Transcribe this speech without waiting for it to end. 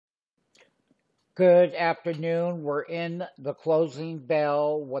Good afternoon. We're in the closing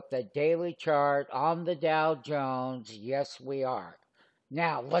bell with the daily chart on the Dow Jones. Yes, we are.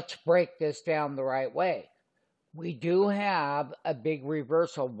 Now, let's break this down the right way. We do have a big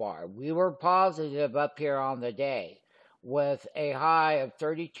reversal bar. We were positive up here on the day with a high of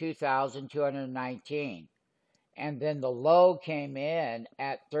 32,219. And then the low came in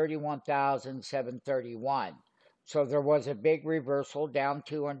at 31,731. So there was a big reversal down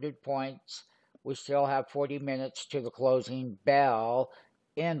 200 points. We still have 40 minutes to the closing bell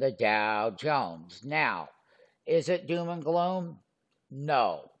in the Dow Jones. Now, is it doom and gloom?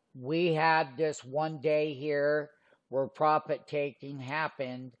 No. We had this one day here where profit taking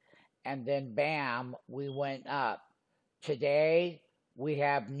happened, and then bam, we went up. Today, we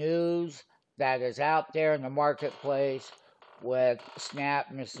have news that is out there in the marketplace with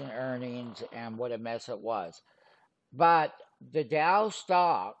Snap missing earnings and what a mess it was. But the Dow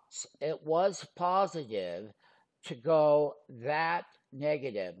stocks, it was positive to go that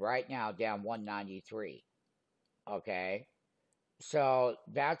negative right now, down 193. Okay. So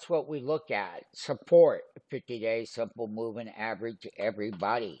that's what we look at. Support 50-day simple moving average,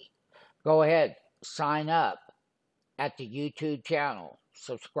 everybody. Go ahead, sign up at the YouTube channel.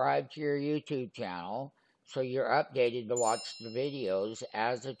 Subscribe to your YouTube channel so you're updated to watch the videos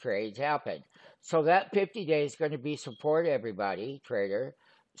as the trades happen. So that 50 days is going to be support, everybody, trader.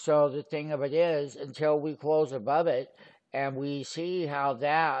 So the thing of it is, until we close above it and we see how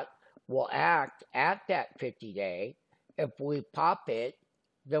that will act at that 50-day, if we pop it,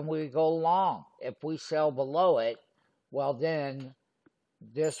 then we go long. If we sell below it, well, then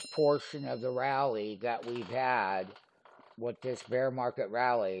this portion of the rally that we've had with this bear market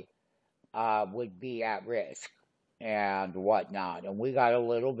rally would be at risk and whatnot. And we got a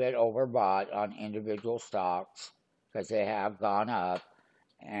little bit overbought on individual stocks because they have gone up.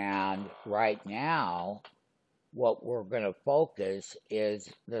 And right now, what we're going to focus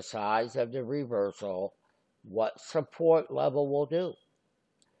is the size of the reversal, what support level will do.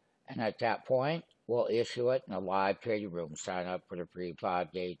 And at that point, we'll issue it in a live trading room. Sign up for the free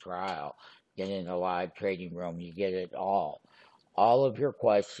 5-day trial. Get in the live trading room. You get it all. All of your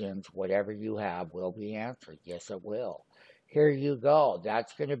questions, whatever you have, will be answered. Yes, it will. Here you go.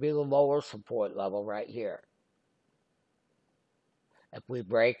 That's going to be the lower support level right here. If we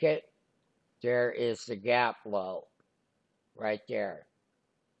break it, there is the gap low right there,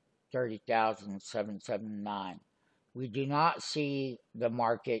 30,779. We do not see the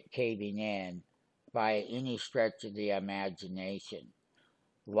market caving in by any stretch of the imagination.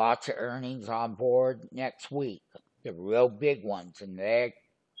 Lots of earnings on board next week, the real big ones, and they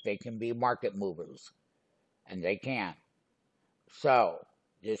can be market movers, and they can. So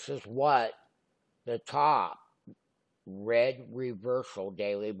this is what the top red reversal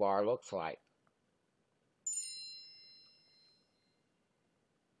daily bar looks like.